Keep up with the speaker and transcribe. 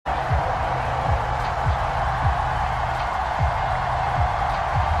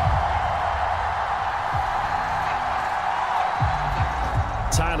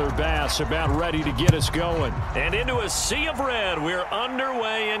Bass about ready to get us going. And into a sea of red, we're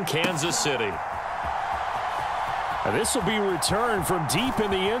underway in Kansas City. This will be returned from deep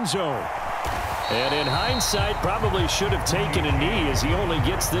in the end zone. And in hindsight, probably should have taken a knee as he only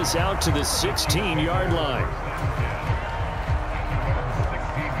gets this out to the 16-yard line.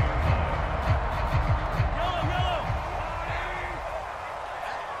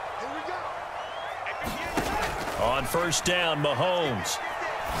 On first down, Mahomes.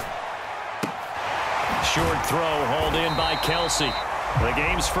 Short throw hauled in by Kelsey. The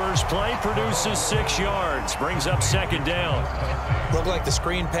game's first play produces 6 yards, brings up second down. Looked like the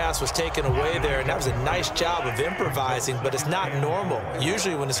screen pass was taken away there, and that was a nice job of improvising, but it's not normal.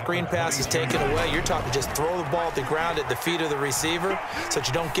 Usually when the screen pass is taken away, you're taught to just throw the ball at the ground at the feet of the receiver so that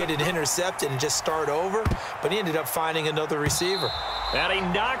you don't get it intercepted and just start over, but he ended up finding another receiver. And he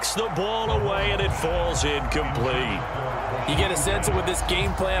knocks the ball away, and it falls incomplete. You get a sense of what this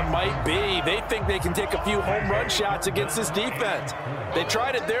game plan might be. They think they can take a few home run shots against this defense. They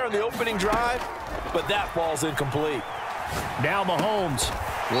tried it there on the opening drive, but that falls incomplete. Now Mahomes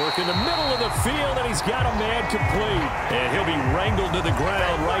working the middle of the field, and he's got a man complete. And he'll be wrangled to the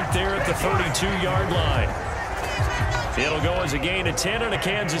ground right there at the 32-yard line. It'll go as a gain of 10 and a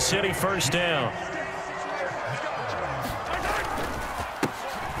Kansas City first down.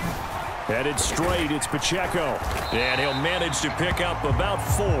 Headed straight, it's Pacheco. And he'll manage to pick up about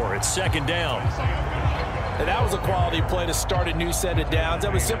 4 at second down. And that was a quality play to start a new set of downs.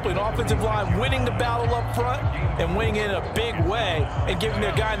 That was simply an offensive line winning the battle up front and winning it in a big way and giving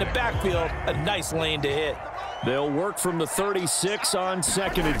their guy in the backfield a nice lane to hit. They'll work from the 36 on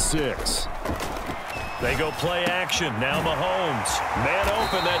 2nd and 6. They go play action. Now Mahomes. Man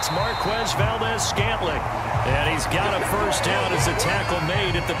open, that's Marquez Valdez-Scantling. And he's got a first down as the tackle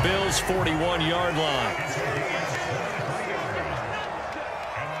made at the Bills' 41-yard line.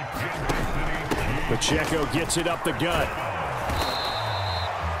 Pacheco gets it up the gut.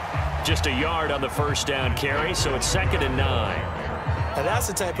 Just a yard on the first down carry, so it's 2nd and 9. Now that's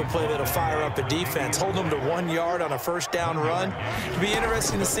the type of play that'll fire up a defense. Hold them to 1 yard on a first down run. It'll be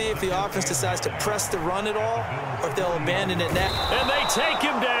interesting to see if the offense decides to press the run at all or if they'll abandon it now. And they take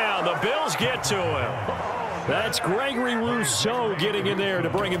him down. The Bills get to him. That's Gregory Rousseau getting in there to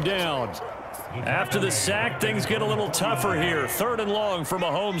bring him down. After the sack, things get a little tougher here. 3rd and long for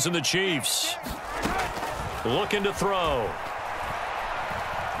Mahomes and the Chiefs. Looking to throw.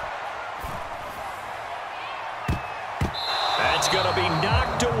 That's going to be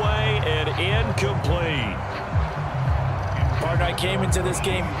knocked away and incomplete. Partner, I came into this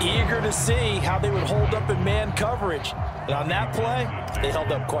game eager to see how they would hold up in man coverage. And on that play, they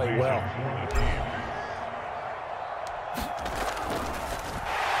held up quite well.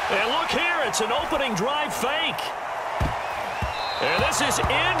 And look here, it's an opening drive fake. And this is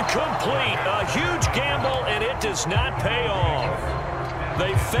incomplete. A huge gamble, and it does not pay off.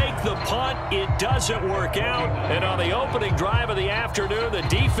 They fake the punt. It doesn't work out. And on the opening drive of the afternoon, the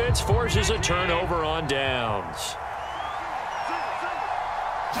defense forces a turnover on downs.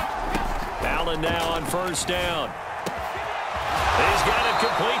 Allen now on first down. He's got it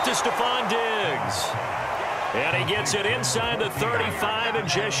complete to Stephon Diggs. And he gets it inside the 35 and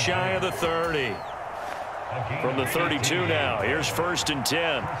just shy of the 30. From the 32 now, here's 1st and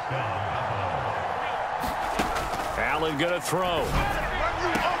 10. Allen going to throw.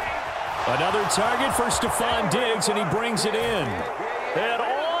 Another target for Stephon Diggs, and he brings it in. And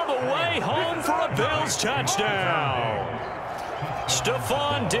all the way home for a Bills touchdown.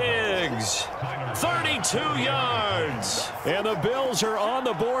 Stephon Diggs, 32 yards. And the Bills are on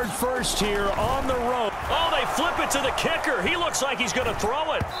the board first here on the road. Oh, they flip it to the kicker. He looks like he's going to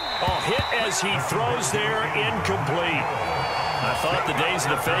throw it. Oh, hit as he throws there, incomplete. I thought the days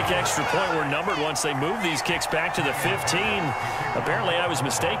of the fake extra point were numbered once they moved these kicks back to the 15. Apparently, I was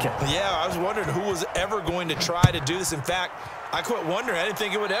mistaken. Yeah, I was wondering who was ever going to try to do this. In fact, I quit wondering. I didn't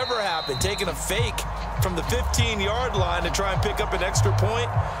think it would ever happen. Taking a fake from the 15-yard line to try and pick up an extra point,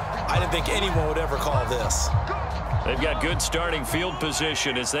 I didn't think anyone would ever call this. They've got good starting field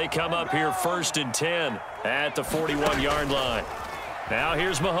position as they come up here 1st and 10 at the 41-yard line. Now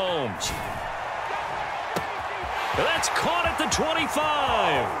here's Mahomes. That's caught at the 25.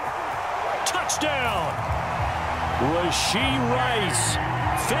 Touchdown. Rashee Rice,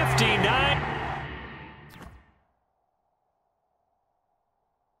 59.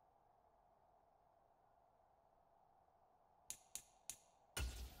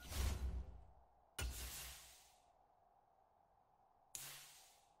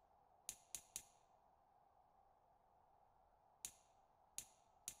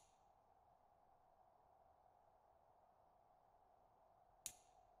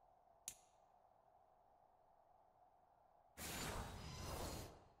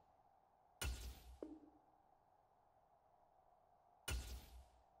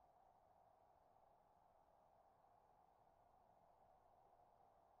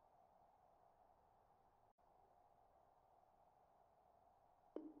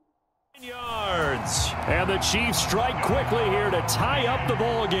 Yards. And the Chiefs strike quickly here to tie up the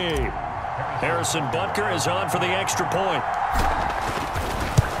ball game. Harrison Butker is on for the extra point.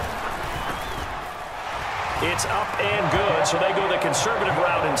 It's up and good, so they go the conservative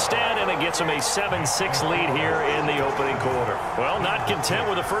route instead, and it gets them a 7-6 lead here in the opening quarter. Well, not content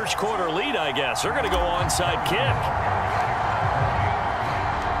with a first quarter lead, I guess. They're going to go onside kick.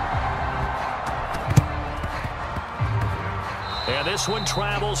 And this one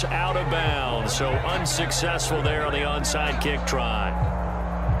travels out of bounds, so unsuccessful there on the onside kick try.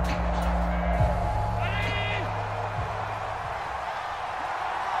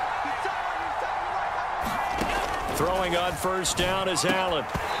 Throwing on first down is Allen.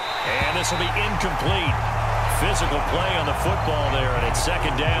 And this will be incomplete. Physical play on the football there, and it's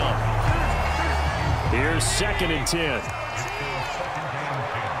second down. Here's 2nd and 10.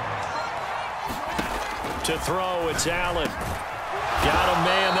 To throw, it's Allen. Got a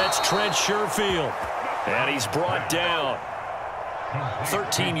man, that's Trent Sherfield. And he's brought down.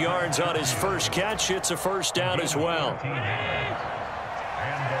 13 yards on his first catch. It's a first down as well.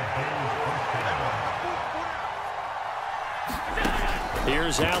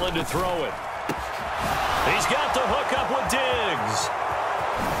 Here's Allen to throw it. He's got the hook up with Diggs.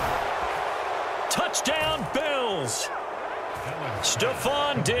 Touchdown, Bills.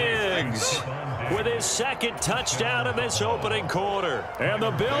 Stephon Diggs with his 2nd touchdown in this opening quarter. And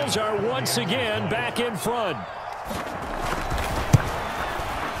the Bills are once again back in front.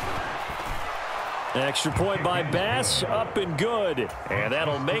 Extra point by Bass, up and good. And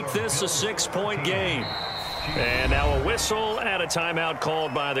that'll make this a 6-point game. And now a whistle and a timeout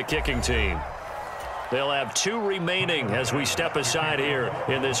called by the kicking team. They'll have 2 remaining as we step aside here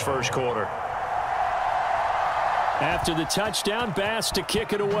in this first quarter. After the touchdown, Bass to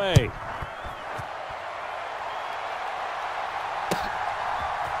kick it away.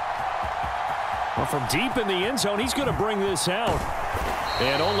 Well, from deep in the end zone, he's going to bring this out.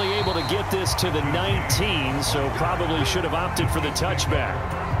 And only able to get this to the 19, so probably should have opted for the touchback.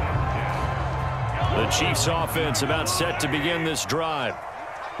 The Chiefs offense about set to begin this drive.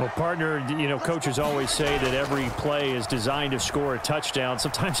 Well, partner, you know, coaches always say that every play is designed to score a touchdown.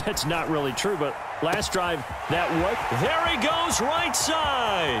 Sometimes that's not really true, but last drive, that what? There he goes, right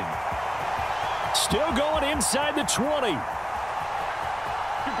side. Still going inside the 20.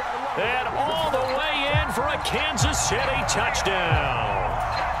 And all the way in for a Kansas City touchdown.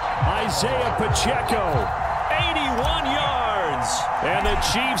 Isaiah Pacheco, 81 yards. And the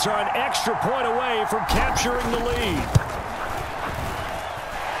Chiefs are an extra point away from capturing the lead.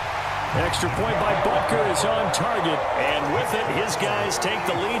 Extra point by Butker is on target. And with it, his guys take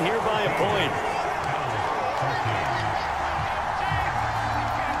the lead here by a point.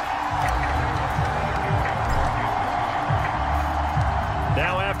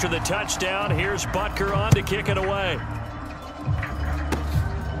 Now after the touchdown, here's Butker on to kick it away.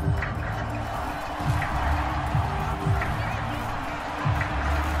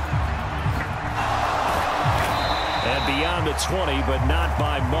 Beyond the 20, but not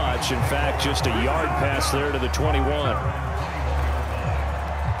by much. In fact, just a yard pass there to the 21.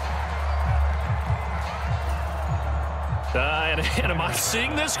 And am I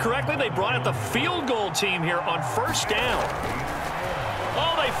seeing this correctly? They brought out the field goal team here on first down.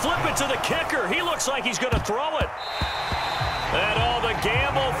 Oh, they flip it to the kicker. He looks like he's going to throw it. And the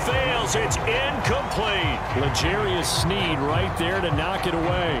gamble fails. It's incomplete. L'Jarius Sneed right there to knock it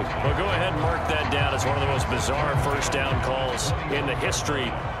away. Well, go ahead and mark that down as one of the most bizarre first down calls in the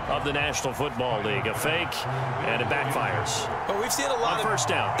history of the National Football League. A fake, and it backfires. But we've seen a lot of first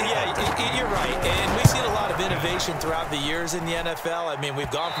down. Yeah, you're right. And we've seen a lot of innovation throughout the years in the NFL. I mean,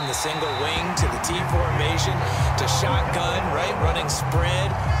 we've gone from the single wing to the T formation to shotgun, right? Running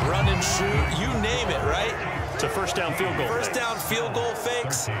spread, run and shoot, you name it, right? To first down field goal. First down field goal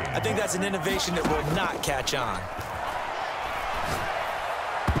fakes. I think that's an innovation that will not catch on.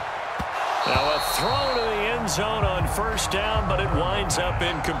 Now a throw to the end zone on first down, but it winds up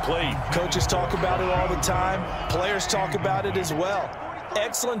incomplete. Coaches talk about it all the time. Players talk about it as well.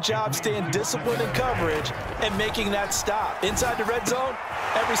 Excellent job staying disciplined in coverage and making that stop. Inside the red zone,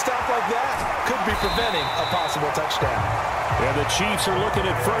 every stop like that could be preventing a possible touchdown. And the Chiefs are looking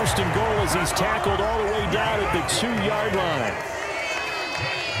at first and goal as he's tackled all the way down at the 2-yard line.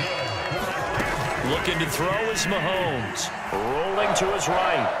 Looking to throw is Mahomes. Rolling to his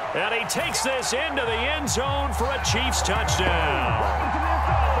right. And he takes this into the end zone for a Chiefs touchdown.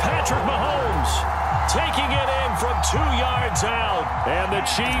 Patrick Mahomes taking it in from 2 yards out. And the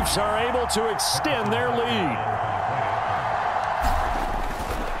Chiefs are able to extend their lead.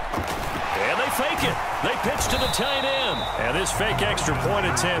 And they fake it. They pitch to the tight end. And this fake extra point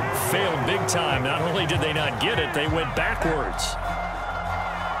attempt failed big time. Not only did they not get it, they went backwards.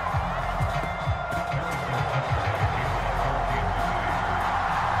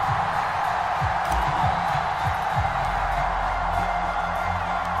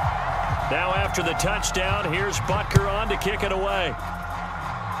 Now after the touchdown, here's Butker on to kick it away.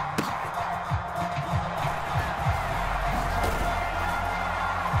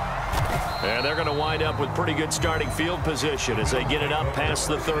 And they're going to wind up with pretty good starting field position as they get it up past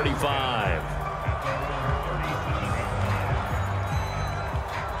the 35.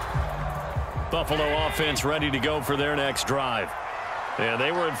 Buffalo offense ready to go for their next drive. And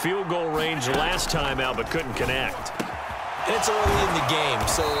they were in field goal range last time out but couldn't connect. And it's early in the game,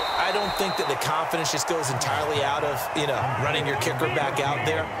 so I don't think that the confidence just goes entirely out of, running your kicker back out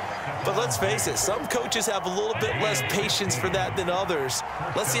there. But let's face it, some coaches have a little bit less patience for that than others.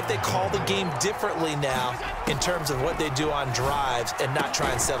 Let's see if they call the game differently now in terms of what they do on drives and not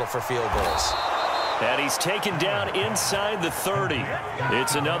try and settle for field goals. And he's taken down inside the 30.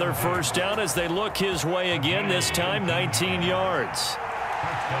 It's another first down as they look his way again, this time 19 yards.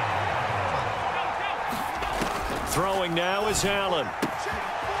 Throwing now is Allen.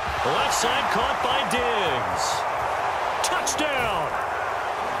 Left side caught by Diggs. Touchdown!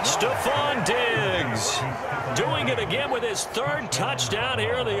 Stephon Diggs doing it again with his third touchdown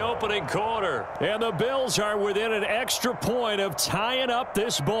here in the opening quarter. And the Bills are within an extra point of tying up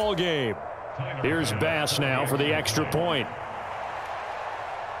this ball game. Here's Bass now for the extra point.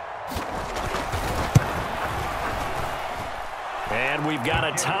 And we've got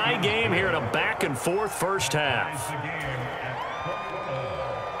a tie game here in a back-and-forth first half.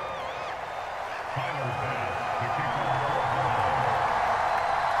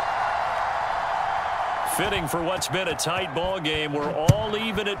 Fitting for what's been a tight ball game. We're all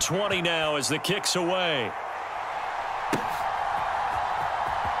even at 20 now as the kick's away.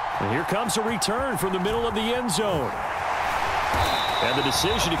 And here comes a return from the middle of the end zone. And the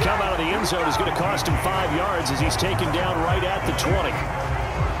decision to come out of the end zone is going to cost him 5 yards as he's taken down right at the 20.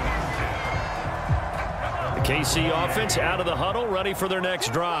 The KC offense out of the huddle, ready for their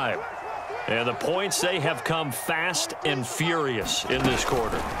next drive. And the points, they have come fast and furious in this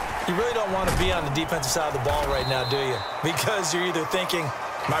quarter. You really don't want to be on the defensive side of the ball right now, do you? Because you're either thinking,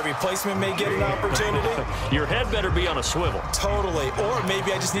 my replacement may get an opportunity. Your head better be on a swivel. Totally. Or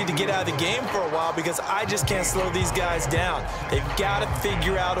maybe I just need to get out of the game for a while because I just can't slow these guys down. They've got to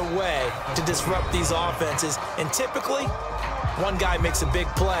figure out a way to disrupt these offenses. And typically, one guy makes a big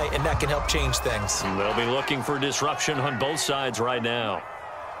play, and that can help change things. And they'll be looking for disruption on both sides right now.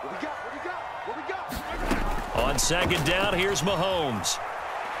 On second down, here's Mahomes.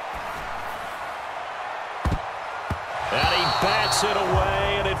 And he bats it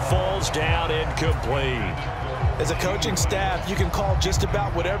away, and it falls down incomplete. As a coaching staff, you can call just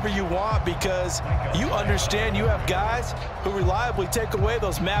about whatever you want because you understand you have guys who reliably take away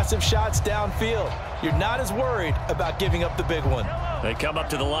those massive shots downfield. You're not as worried about giving up the big one. They come up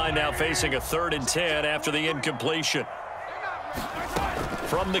to the line now facing a 3rd and 10 after the incompletion.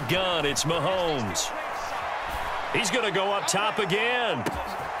 From the gun, it's Mahomes. He's going to go up top again.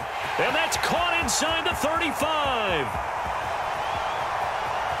 And that's caught inside the 35.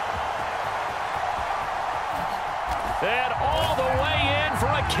 And all the way in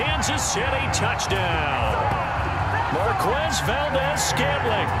for a Kansas City touchdown. Marquez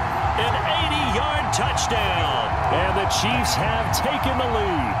Valdez-Scantling, an 80-yard touchdown. And the Chiefs have taken the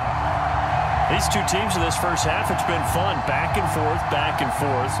lead. These two teams in this first half, it's been fun. Back and forth, back and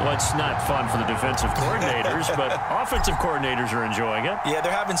forth. Well, it's not fun for the defensive coordinators, but offensive coordinators are enjoying it. Yeah,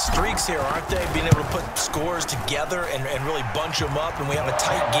 they're having streaks here, aren't they? Being able to put scores together and really bunch them up, and we have a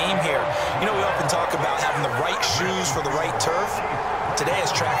tight game here. You know, we often talk about having the right shoes for the right turf. Today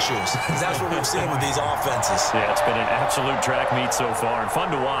is track shoes. That's what we've seen with these offenses. Yeah, it's been an absolute track meet so far, and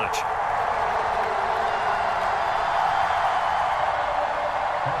fun to watch.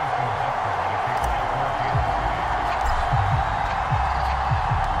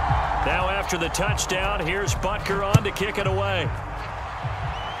 After the touchdown, here's Butker on to kick it away.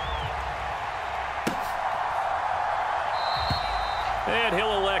 And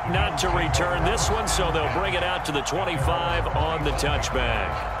he'll elect not to return this one, so they'll bring it out to the 25 on the touchback.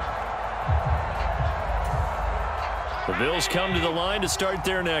 The Bills come to the line to start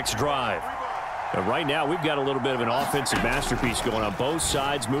their next drive. And right now, we've got a little bit of an offensive masterpiece going on both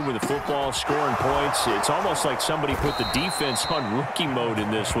sides, moving the football, scoring points. It's almost like somebody put the defense on rookie mode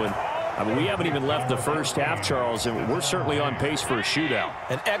in this one. I mean, we haven't even left the first half, Charles, and we're certainly on pace for a shootout.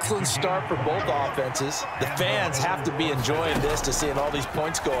 An excellent start for both offenses. The fans have to be enjoying this to seeing all these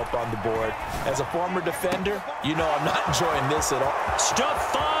points go up on the board. As a former defender, you know I'm not enjoying this at all.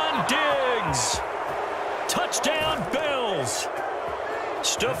 Stephon Diggs. Touchdown, Bills.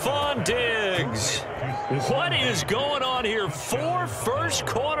 Stephon Diggs. What is going on here? 4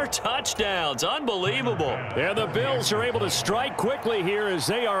 first-quarter touchdowns. Unbelievable. And the Bills are able to strike quickly here as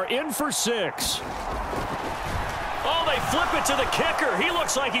they are in for 6. Oh, they flip it to the kicker. He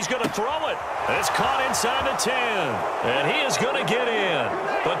looks like he's going to throw it. It's caught inside the 10. And he is going to get in.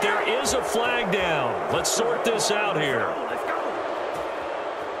 But there is a flag down. Let's sort this out here.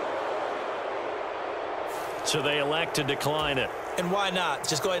 So they elect to decline it. And why not?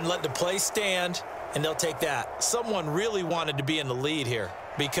 Just go ahead and let the play stand, and they'll take that. Someone really wanted to be in the lead here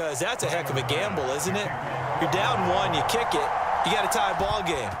because that's a heck of a gamble, isn't it? You're down 1, you kick it, you got a tie ball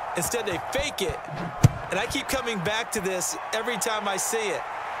game. Instead, they fake it. And I keep coming back to this every time I see it.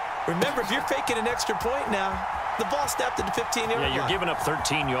 Remember, if you're faking an extra point now, the ball snapped at the 15-yard line. Yeah, you're giving up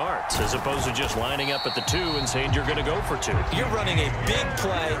 13 yards as opposed to just lining up at the 2 and saying you're going to go for 2. You're running a big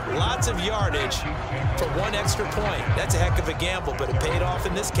play, lots of yardage for 1 extra point. That's a heck of a gamble, but it paid off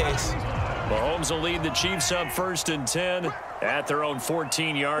in this case. Mahomes will lead the Chiefs up 1st and 10 at their own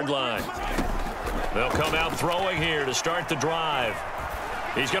 14-yard line. They'll come out throwing here to start the drive.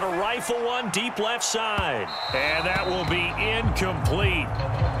 He's going to rifle one deep left side. And that will be incomplete.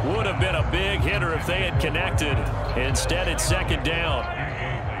 Would have been a big hitter if they had connected. Instead, it's 2nd down.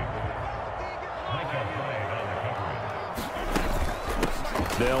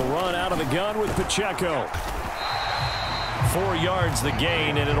 They'll run out of the gun with Pacheco. 4 yards the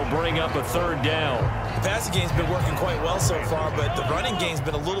gain, and it'll bring up a 3rd down. The passing game's been working quite well so far, but the running game's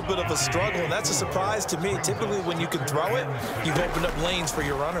been a little bit of a struggle, and that's a surprise to me. Typically, when you can throw it, you've opened up lanes for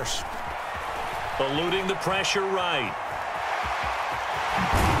your runners. Eluding the pressure right.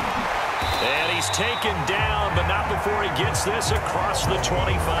 And he's taken down, but not before he gets this across the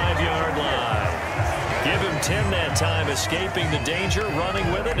 25-yard line. Give him 10 that time, escaping the danger, running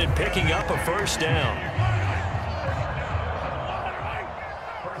with it, and picking up a 1st down.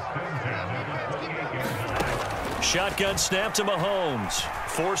 Shotgun snap to Mahomes.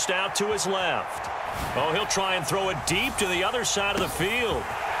 Forced out to his left. Oh, he'll try and throw it deep to the other side of the field.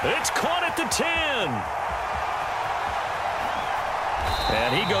 It's caught at the 10.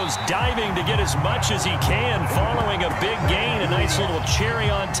 And he goes diving to get as much as he can, following a big gain. A nice little cherry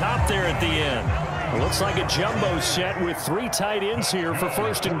on top there at the end. It looks like a jumbo set with 3 tight ends here for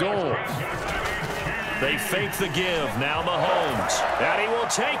 1st and goal. They fake the give. Now Mahomes. And he will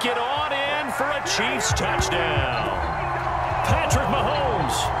take it on in for a Chiefs touchdown. Patrick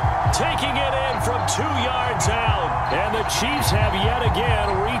Mahomes taking it in from 2 yards out. And the Chiefs have yet again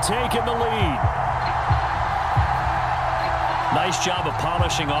retaken the lead. Nice job of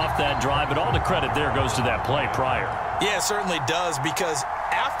polishing off that drive, but all the credit there goes to that play prior. Yeah, it certainly does, because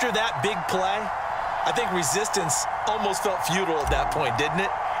after that big play, I think resistance almost felt futile at that point, didn't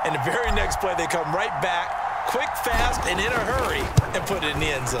it? And the very next play, they come right back, quick, fast, and in a hurry, and put it in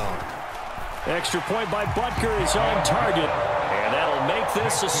the end zone. Extra point by Butker is on target, and that'll make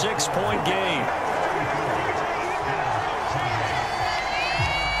this a 6-point game.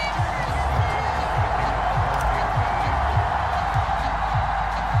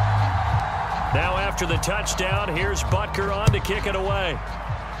 Now after the touchdown, here's Butker on to kick it away.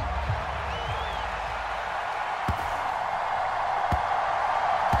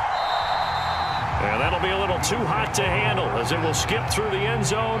 And that'll be a little too hot to handle as it will skip through the end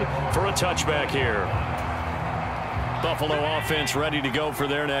zone for a touchback here. Buffalo offense ready to go for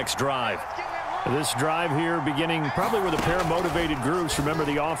their next drive. This drive here beginning probably with a pair of motivated groups. Remember,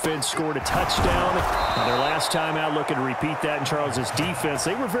 the offense scored a touchdown. Their last time out, looking to repeat that in Charles's defense.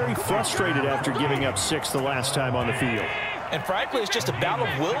 They were very frustrated after giving up 6 the last time on the field. And frankly, it's just a battle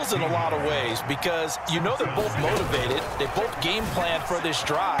of wills in a lot of ways, because you know they're both motivated, they both game planned for this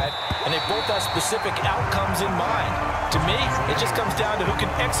drive, and they both have specific outcomes in mind. To me, it just comes down to who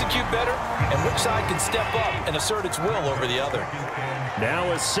can execute better and which side can step up and assert its will over the other. Now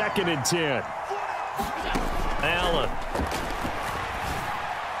a 2nd and 10. Allen.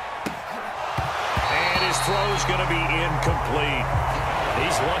 And his throw's going to be incomplete.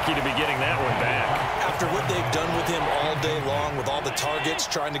 He's lucky to be getting that one back. After what they've done with him all day long, with all the targets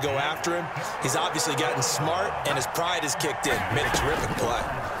trying to go after him, he's obviously gotten smart, and his pride has kicked in. Made a terrific play.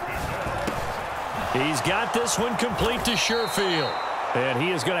 He's got this one complete to Sherfield. And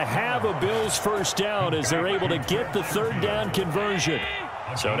he is going to have a Bills 1st down as they're able to get the 3rd down conversion.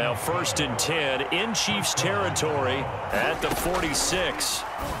 So now 1st and 10 in Chiefs territory at the 46.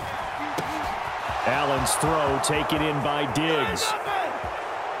 Allen's throw taken in by Diggs.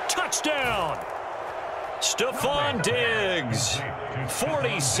 Touchdown! Stephon Diggs,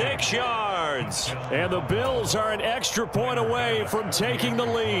 46 yards. And the Bills are an extra point away from taking the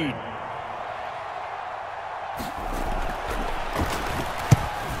lead.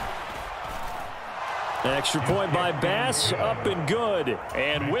 Extra point by Bass, up and good.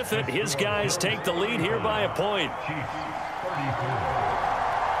 And with it, his guys take the lead here by a point.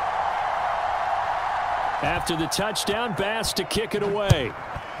 After the touchdown, Bass to kick it away.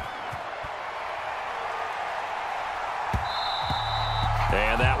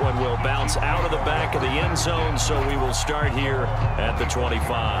 And that one will bounce out of the back of the end zone, so we will start here at the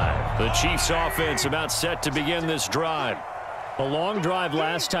 25. The Chiefs offense about set to begin this drive. A long drive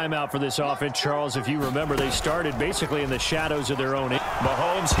last time out for this offense, Charles. If you remember, they started basically in the shadows of their own.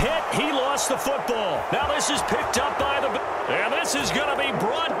 Mahomes hit. He lost the football. Now this is picked up by the... And this is going to be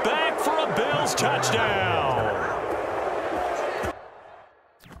brought back for a Bills touchdown.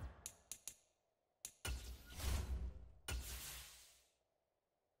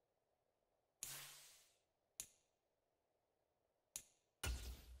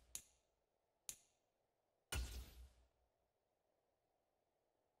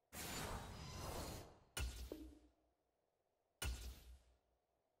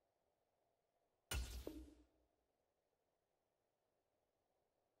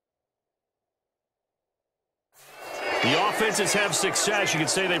 The offenses have success. You could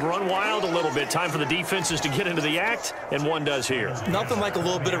say they've run wild a little bit. Time for the defenses to get into the act, and one does here. Nothing like a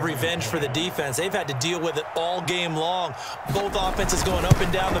little bit of revenge for the defense. They've had to deal with it all game long. Both offenses going up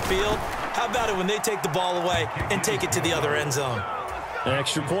and down the field. How about it when they take the ball away and take it to the other end zone?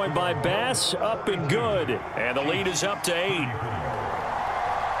 Extra point by Bass, up and good. And the lead is up to 8.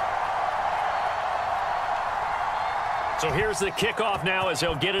 So here's the kickoff now as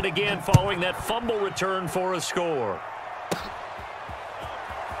they'll get it again following that fumble return for a score.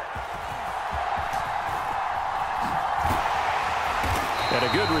 And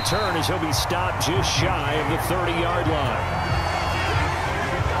a good return as he'll be stopped just shy of the 30-yard line.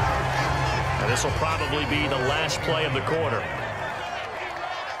 And this will probably be the last play of the quarter.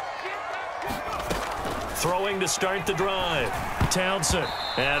 Throwing to start the drive. Townsend.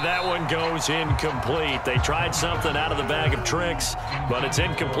 And that one goes incomplete. They tried something out of the bag of tricks, but it's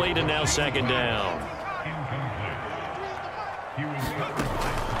incomplete and now second down.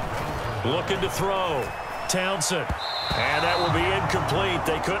 Looking to throw. Townsend. And that will be incomplete.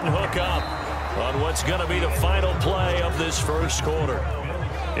 They couldn't hook up on what's going to be the final play of this first quarter.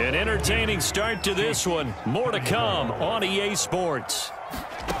 An entertaining start to this one. More to come on EA Sports.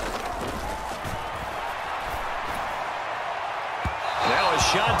 Now a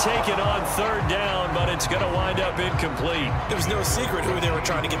shot taken on third down, but it's going to wind up incomplete. It was no secret who they were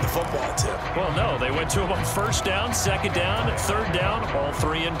trying to get the football to. Well, no, they went to him on first down, second down, third down, all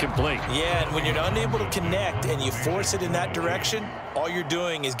three incomplete. Yeah, and when you're unable to connect and you force it in that direction, all you're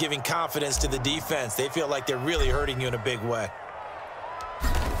doing is giving confidence to the defense. They feel like they're really hurting you in a big way.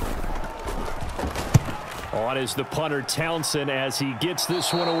 On is the punter Townsend as he gets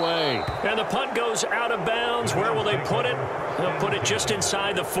this one away. And the punt goes out of bounds. Where will they put it? They'll put it just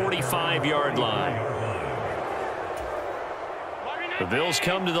inside the 45-yard line. The Bills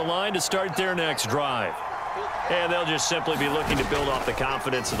come to the line to start their next drive. And they'll just simply be looking to build off the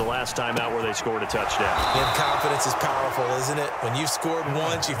confidence of the last time out where they scored a touchdown. And confidence is powerful, isn't it? When you've scored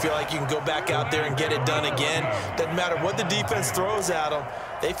once, you feel like you can go back out there and get it done again. Doesn't matter what the defense throws at them.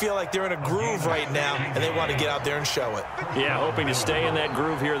 They feel like they're in a groove right now, and they want to get out there and show it. Yeah, hoping to stay in that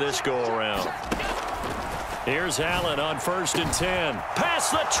groove here this go-around. Here's Allen on 1st and 10.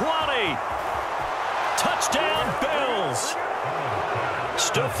 Past the 20. Touchdown, Bills.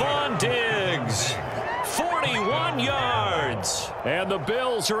 Stephon Diggs. 41 yards. And the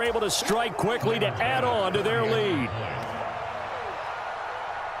Bills are able to strike quickly to add on to their lead.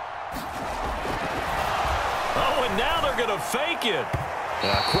 Oh, and now they're going to fake it.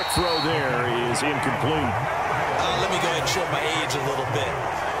 A quick throw there is incomplete. Let me go ahead and show my age a little bit.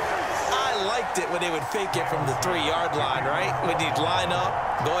 I liked it when they would fake it from the 3-yard line, right? When you'd line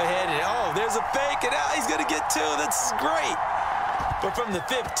up, go ahead and, oh, there's a fake, and he's going to get 2. That's great. But from the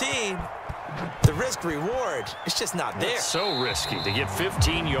 15, the risk-reward, it's just not there. It's so risky to get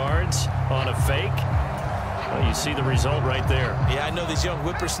 15 yards on a fake. Well, you see the result right there. Yeah, I know these young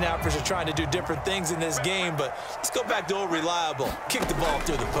whippersnappers are trying to do different things in this game, but let's go back to old reliable. Kick the ball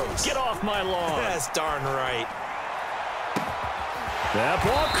through the post. Get off my lawn. That's darn right. That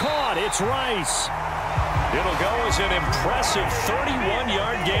ball caught. It's Rice. It'll go as an impressive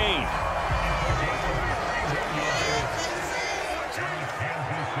 31-yard gain.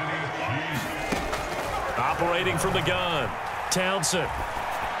 Operating from the gun, Townsend.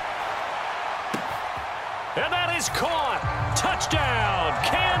 And that is caught. Touchdown,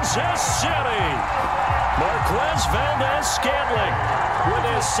 Kansas City. Marquez Valdez-Scantling with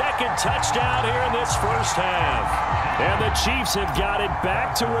his second touchdown here in this first half. And the Chiefs have got it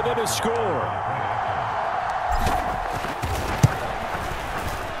back to within a score.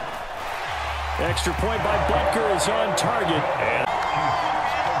 Extra point by Butker is on target. And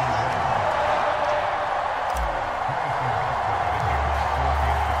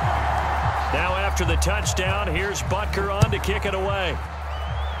now after the touchdown, here's Butker on to kick it away.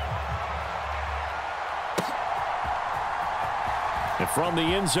 And from the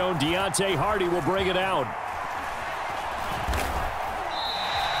end zone, Deontay Hardy will bring it out.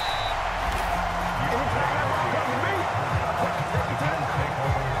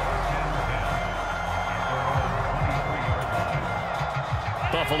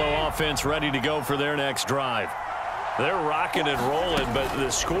 Buffalo offense ready to go for their next drive. They're rocking and rolling, but the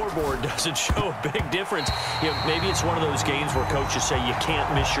scoreboard doesn't show a big difference. You know, maybe it's one of those games where coaches say you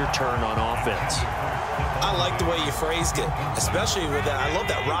can't miss your turn on offense. I like the way you phrased it, especially with that. I love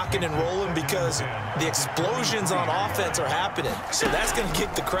that rocking and rolling because the explosions on offense are happening. So that's going to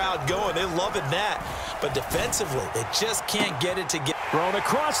keep the crowd going. They're loving that. But defensively, they just can't get it together. Thrown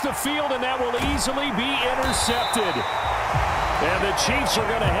across the field, and that will easily be intercepted. And the Chiefs are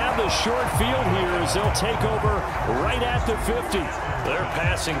going to have the short field here as they'll take over right at the 50. Their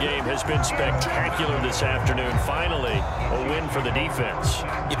passing game has been spectacular this afternoon. Finally, a win for the defense.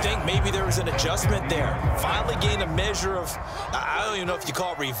 You think maybe there was an adjustment there. Finally gained a measure of, I don't even know if you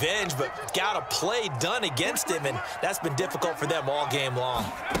call it revenge, but got a play done against him, and that's been difficult for them all game long.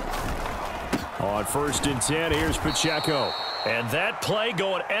 On 1st and 10, here's Pacheco. And that play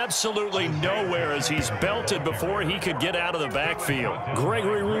going absolutely nowhere as he's belted before he could get out of the backfield.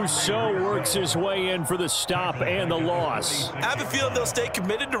 Gregory Rousseau works his way in for the stop and the loss. I have a feeling they'll stay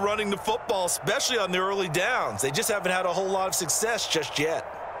committed to running the football, especially on the early downs. They just haven't had a whole lot of success just yet.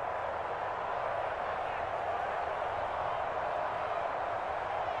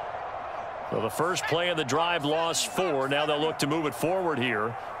 So the first play of the drive lost 4. Now they'll look to move it forward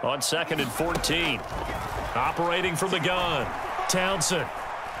here on 2nd and 14. Operating from the gun, Townsend.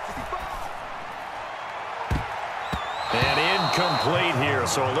 And incomplete here,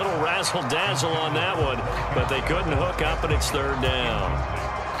 so a little razzle-dazzle on that one, but they couldn't hook up, and it's 3rd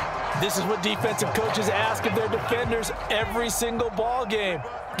down. This is what defensive coaches ask of their defenders every single ball game.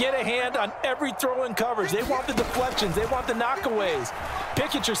 Get a hand on every throw in coverage. They want the deflections. They want the knockaways.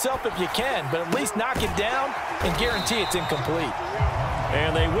 Pick it yourself if you can, but at least knock it down and guarantee it's incomplete.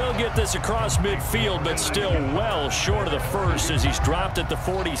 And they will get this across midfield, but still well short of the first as he's dropped at the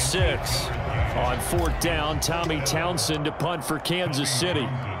 46. On 4th down, Tommy Townsend to punt for Kansas City. And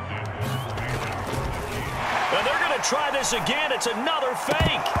they're going to try this again. It's another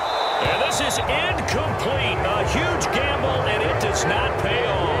fake. And this is incomplete. A huge gamble, and it does not pay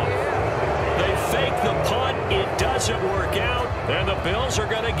off. They fake the punt. It doesn't work out, and the Bills are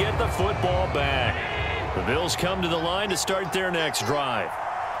going to get the football back. The Bills come to the line to start their next drive.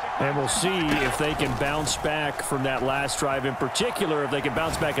 And we'll see if they can bounce back from that last drive, in particular if they can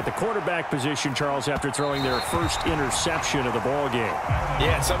bounce back at the quarterback position, Charles, after throwing their first interception of the ball game.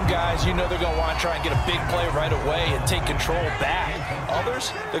 Yeah, some guys, you know they're going to want to try and get a big play right away and take control back.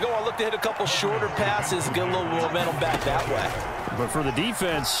 Others, they're going to look to hit a couple shorter passes and get a little momentum back that way. But for the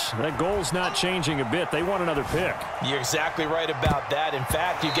defense, that goal's not changing a bit. They want another pick. You're exactly right about that. In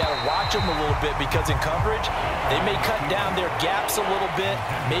fact, you got to watch them a little bit because in coverage, they may cut down their gaps a little bit,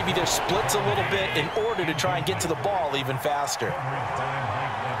 maybe their splits a little bit in order to try and get to the ball even faster.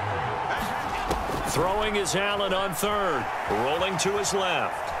 Throwing is Allen on 3rd, rolling to his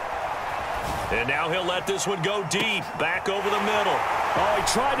left. And now he'll let this one go deep, back over the middle. Oh, he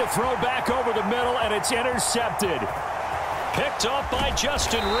tried to throw back over the middle, and it's intercepted. Picked off by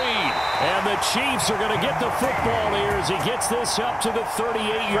Justin Reed. And the Chiefs are going to get the football here as he gets this up to the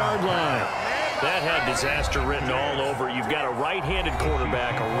 38-yard line. That had disaster written all over. You've got a right-handed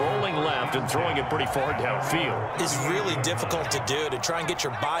quarterback, a rolling left, and throwing it pretty far downfield. It's really difficult to do, to try and get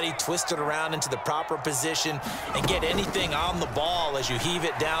your body twisted around into the proper position and get anything on the ball as you heave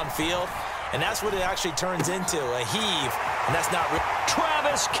it downfield. And that's what it actually turns into, a heave. And that's not real.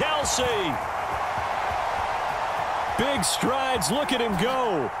 Travis Kelce. Big strides, look at him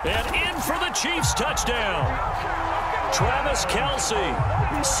go. And in for the Chiefs touchdown. Travis Kelce,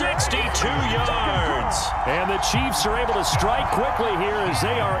 62 yards. And the Chiefs are able to strike quickly here as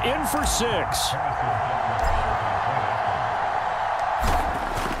they are in for 6.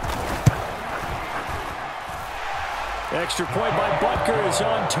 Extra point by Butker is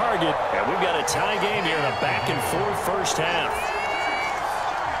on target. And we've got a tie game here in a back-and-forth first half.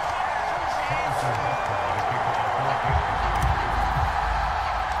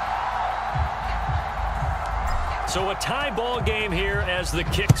 So a tie ball game here as the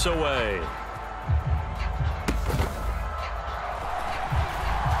kick's away.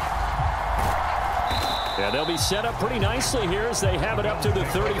 Yeah, they'll be set up pretty nicely here as they have it up to the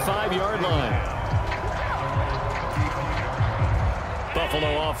 35-yard line.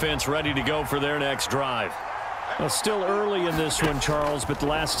 Buffalo offense ready to go for their next drive. Well, still early in this one, Charles, but the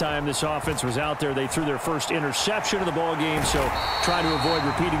last time this offense was out there, they threw their first interception of the ball game, so trying to avoid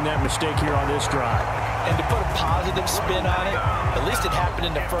repeating that mistake here on this drive. And to put a positive spin on it, at least it happened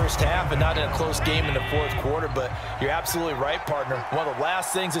in the first half and not in a close game in the fourth quarter, but you're absolutely right, partner. One of the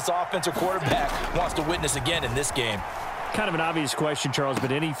last things this offensive quarterback wants to witness again in this game. Kind of an obvious question, Charles,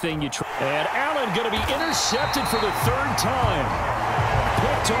 but anything you try. And Allen going to be intercepted for the third time.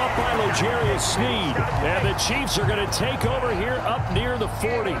 Picked off by L'Jarius Sneed. And the Chiefs are going to take over here up near the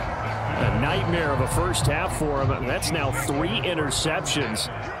 40. A nightmare of a first half for him. That's now 3 interceptions.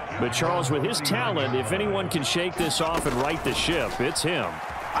 But Charles, with his talent, if anyone can shake this off and right the ship, it's him.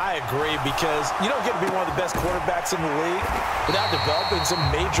 I agree, because you don't get to be one of the best quarterbacks in the league without developing some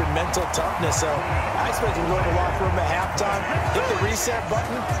major mental toughness. So I expect him to go to the locker room at halftime, hit the reset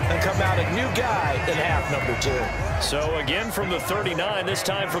button, and come out a new guy in half number 2. So again from the 39, this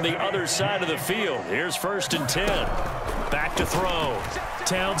time from the other side of the field. Here's 1st and 10. Back to throw.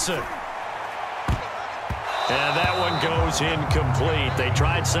 Townsend. And that one goes incomplete. They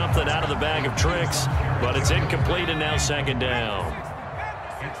tried something out of the bag of tricks, but it's incomplete and now 2nd down.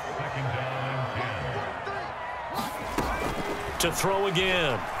 To throw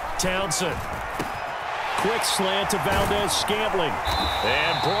again. Townsend. Quick slant to Valdez-Scantling.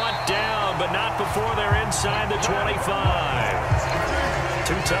 And brought down, but not before they're inside the 25.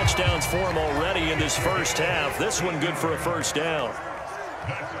 2 touchdowns for him already in this first half. This one good for a first down.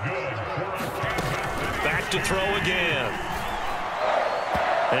 Back to throw again.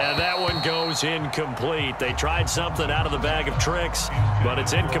 And that one goes incomplete. They tried something out of the bag of tricks, but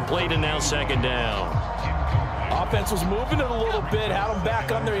it's incomplete and now 2nd down. Offense was moving it a little bit, had them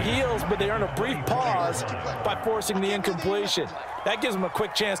back on their heels, but they earned a brief pause by forcing the incompletion. That gives them a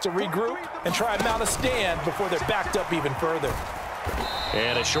quick chance to regroup and try and mount a stand before they're backed up even further.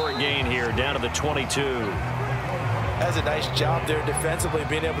 And a short gain here, down to the 22. That's a nice job there defensively,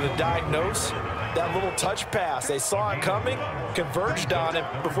 being able to diagnose that little touch pass. They saw it coming, converged on it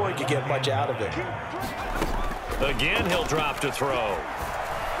before he could get much out of it. Again, he'll drop to throw.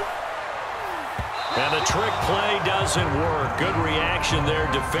 And the trick play doesn't work. Good reaction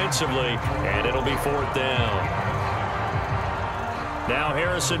there defensively, and it'll be 4th down. Now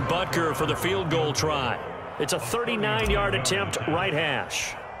Harrison Butker for the field goal try. It's a 39-yard attempt, right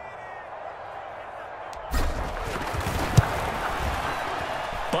hash.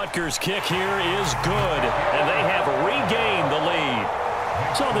 Butker's kick here is good, and they have regained the lead.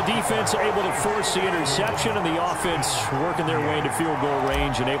 So the defense able to force the interception, and the offense working their way into field goal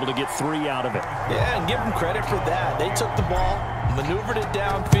range and able to get 3 out of it. Yeah, and give them credit for that. They took the ball, maneuvered it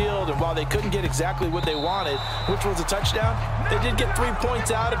downfield, and while they couldn't get exactly what they wanted, which was a touchdown, they did get 3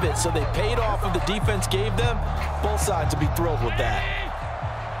 points out of it, so they paid off what the defense gave them. Both sides will be thrilled with that.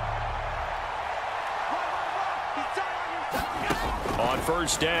 On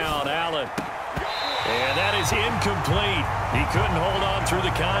 1st down, Allen. And that is incomplete. He couldn't hold on through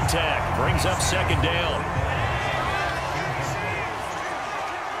the contact. Brings up 2nd down.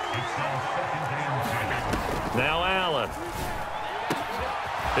 Now Allen.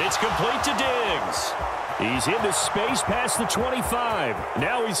 It's complete to Diggs. He's into space past the 25.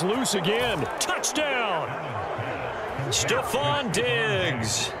 Now he's loose again. Touchdown! Stephon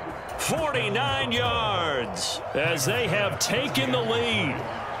Diggs. 49 yards as they have taken the lead.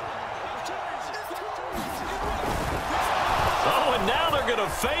 Oh, and now they're going to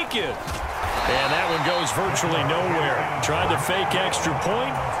fake it. And that one goes virtually nowhere. Tried to fake extra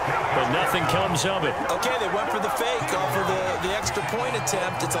point, but nothing comes of it. Okay, they went for the fake off of the extra point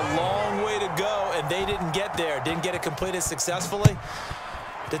attempt. It's a long way to go, and they didn't get there. Didn't get it completed successfully.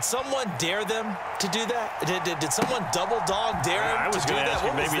 Did someone dare them to do that? Did someone double dog dare them to do that? I was going to ask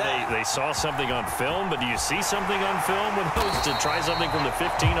you, maybe they saw something on film, but do you see something on film with those to try something from the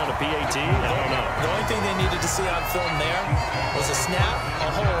 15 on a PAT? I don't know. The only thing they needed to see on film there was a snap,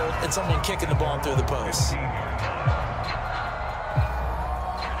 a hold, and someone kicking the ball through the post.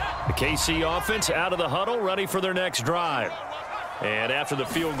 The KC offense out of the huddle, ready for their next drive. And after the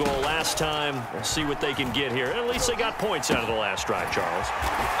field goal last time, we'll see what they can get here. At least they got points out of the last drive, Charles.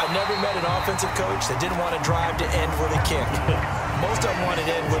 I've never met an offensive coach that didn't want to drive to end with a kick. Most of them want to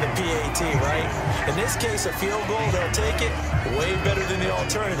end with a PAT, right? In this case, a field goal, they'll take it way better than the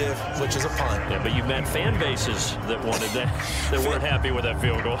alternative, which is a punt. Yeah, but you've met fan bases that wanted that, that weren't happy with that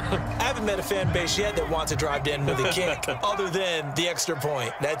field goal. I haven't met a fan base yet that wants to drive to end with a kick, other than the extra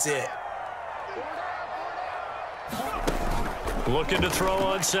point. That's it. Looking to throw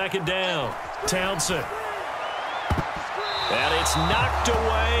on second down. Townsend. And it's knocked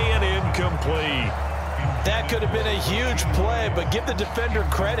away and incomplete. That could have been a huge play, but give the defender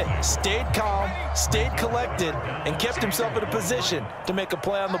credit. Stayed calm, stayed collected, and kept himself in a position to make a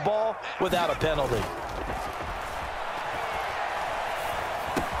play on the ball without a penalty.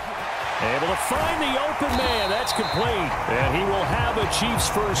 Able to find the open man. That's complete. And he will have a Chiefs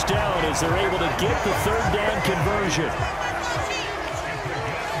first down as they're able to get the third down conversion.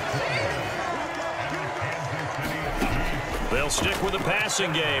 They'll stick with the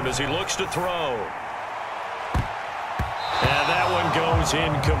passing game as he looks to throw. And that one goes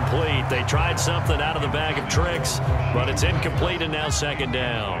incomplete. They tried something out of the bag of tricks, but it's incomplete and now second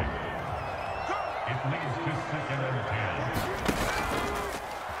down.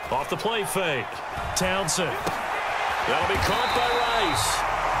 Off the play fake. Townsend. That'll be caught by Rice.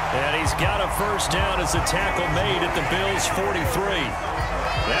 And he's got a first down as the tackle made at the Bills' 43.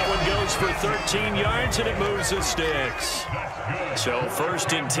 That one goes for 13 yards, and it moves the sticks. So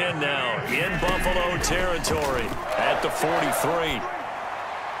first and 10 now in Buffalo territory at the 43.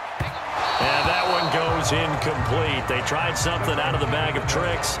 And that one goes incomplete. They tried something out of the bag of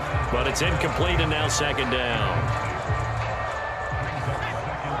tricks, but it's incomplete and now second down.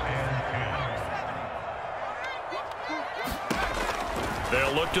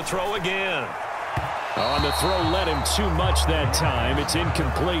 They'll look to throw again. On the throw, led him too much that time. It's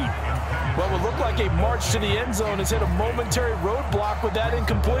incomplete. What would look like a march to the end zone has hit a momentary roadblock with that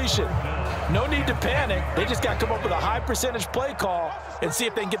incompletion. No need to panic. They just got to come up with a high percentage play call and see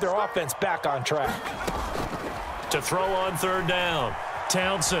if they can get their offense back on track. To throw on third down,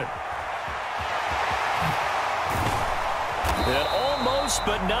 Townsend. And almost,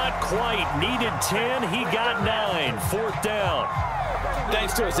 but not quite. Needed 10. He got 9. Fourth down.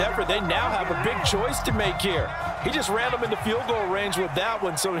 Thanks to his effort, they now have a big choice to make here. He just ran them into field goal range with that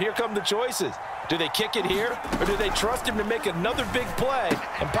one, so here come the choices. Do they kick it here, or do they trust him to make another big play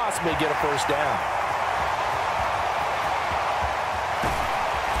and possibly get a first down?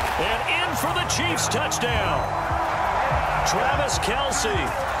 And in for the Chiefs touchdown. Travis Kelce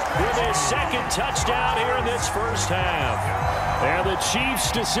with his second touchdown here in this first half. And the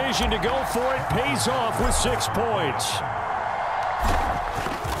Chiefs' decision to go for it pays off with 6 points.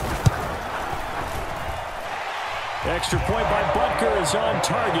 Extra point by Butker is on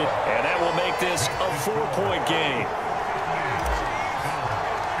target. And that will make this a 4-point game.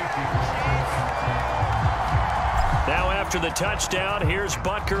 Now after the touchdown, here's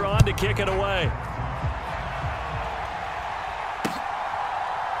Butker on to kick it away.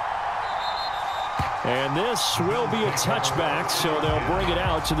 And this will be a touchback, so they'll bring it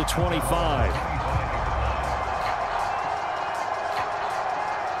out to the 25.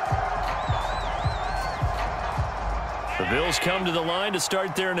 The Bills come to the line to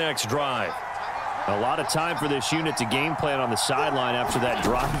start their next drive. A lot of time for this unit to game plan on the sideline after that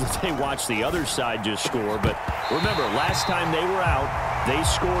drive that they watched the other side just score. But remember, last time they were out, they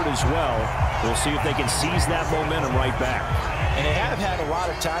scored as well. We'll see if they can seize that momentum right back. And they have had a lot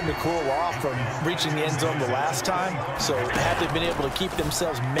of time to cool off from reaching the end zone the last time. So have they been able to keep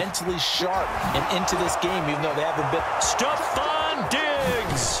themselves mentally sharp and into this game, even though they haven't been. Stephon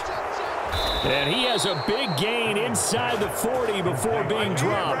Diggs. And he has a big gain inside the 40 before being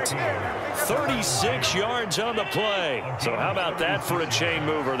dropped. 36 yards on the play. So how about that for a chain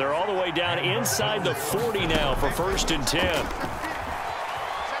mover? They're all the way down inside the 40 now for first and 10.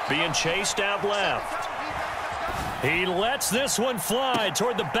 Being chased out left. He lets this one fly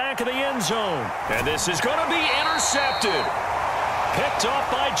toward the back of the end zone. And this is going to be intercepted. Picked off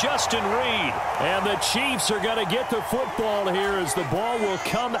by Justin Reed. And the Chiefs are going to get the football here as the ball will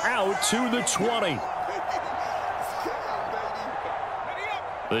come out to the 20.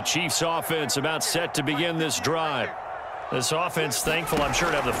 The Chiefs offense about set to begin this drive. This offense thankful, I'm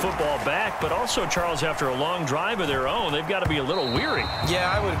sure, to have the football back, but also, Charles, after a long drive of their own, they've got to be a little weary.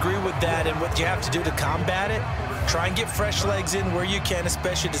 Yeah, I would agree with that, and what you have to do to combat it, try and get fresh legs in where you can,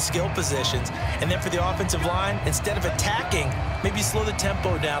 especially to skill positions. And then for the offensive line, instead of attacking, maybe slow the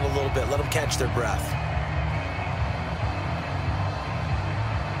tempo down a little bit, let them catch their breath.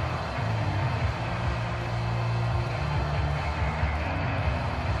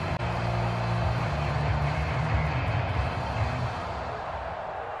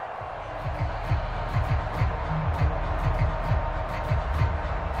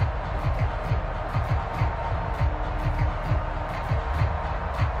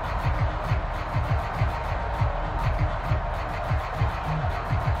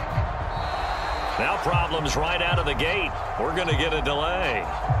 problems right out of the gate. We're going to get a delay.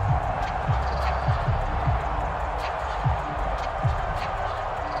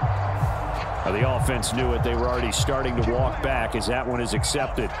 Now, the offense knew it. They were already starting to walk back as that one is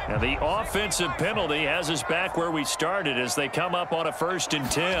accepted. Now, the offensive penalty has us back where we started as they come up on a 1st and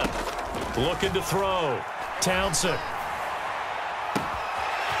 10. Looking to throw. Townsend.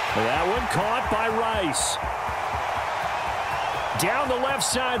 That one caught by Rice. Down the left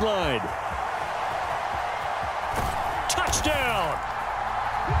sideline. Touchdown!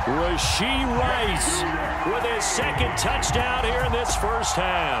 Rashee Rice with his 2nd touchdown here in this first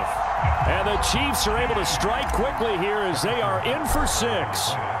half. And the Chiefs are able to strike quickly here as they are in for 6.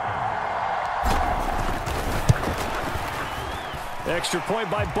 Extra point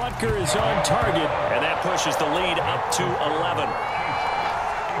by Butker is on target. And that pushes the lead up to 11.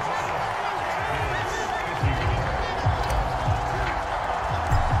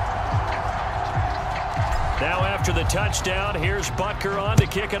 Now after the touchdown, here's Butker on to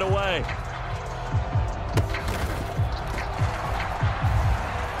kick it away.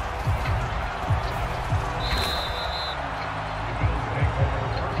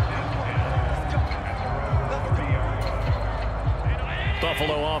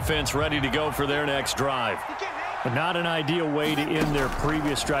 Buffalo offense ready to go for their next drive. But not an ideal way to end their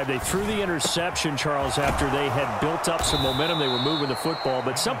previous drive. They threw the interception, Charles, after they had built up some momentum. They were moving the football,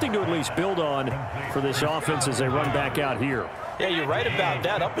 but something to at least build on for this offense as they run back out here. Yeah, you're right about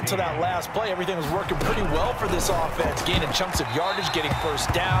that. Up until that last play, everything was working pretty well for this offense, gaining chunks of yardage, getting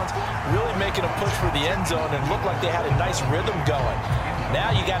first downs, really making a push for the end zone, and looked like they had a nice rhythm going. Now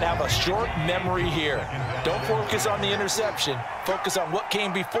you got to have a short memory here. Don't focus on the interception. Focus on what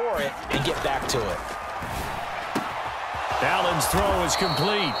came before it and get back to it. Allen's throw is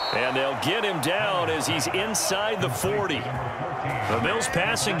complete, and they'll get him down as he's inside the 40. The Bills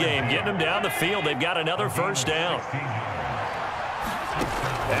passing game getting him down the field. They've got another first down.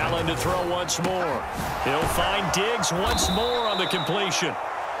 Allen to throw once more. He'll find Diggs once more on the completion.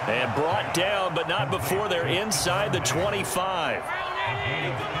 And brought down, but not before they're inside the 25.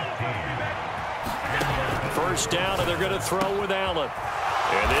 First down, and they're going to throw with Allen.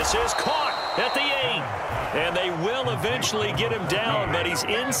 And this is caught at the 8. And they will eventually get him down, but he's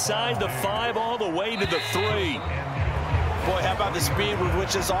inside the 5 all the way to the 3. Boy, how about the speed with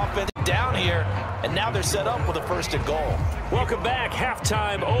which this offense is down here, and now they're set up with a 1st and goal. Welcome back.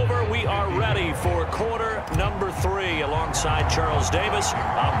 Halftime over. We are ready for quarter number 3. Alongside Charles Davis,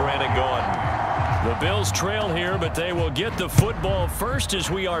 I'm Brandon Gordon. The Bills trail here, but they will get the football first as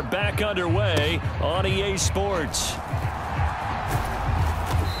we are back underway on EA Sports.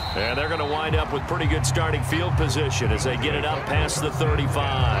 And they're going to wind up with pretty good starting field position as they get it up past the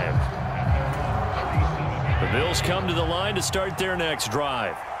 35. The Bills come to the line to start their next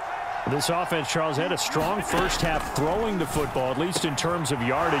drive. This offense, Charles, had a strong first half throwing the football, at least in terms of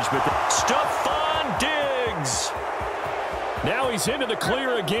yardage. But Stephon Diggs. Now he's into the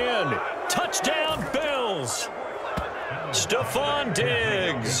clear again. Touchdown, Bills. Stephon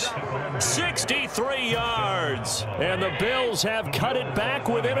Diggs, 63 yards. And the Bills have cut it back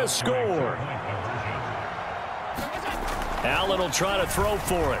within a score. Allen will try to throw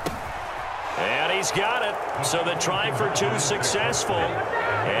for it. And he's got it. So the try for 2 successful.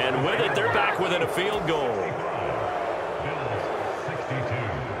 And with it, they're back within a field goal.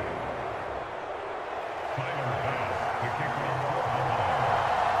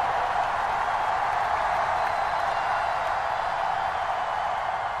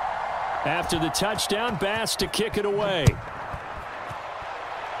 After the touchdown, Bass to kick it away.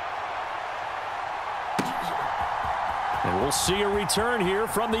 And we'll see a return here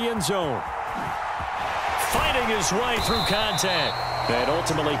from the end zone. Fighting his way through contact. And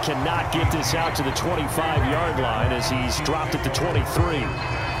ultimately cannot get this out to the 25-yard line as he's dropped at the 23.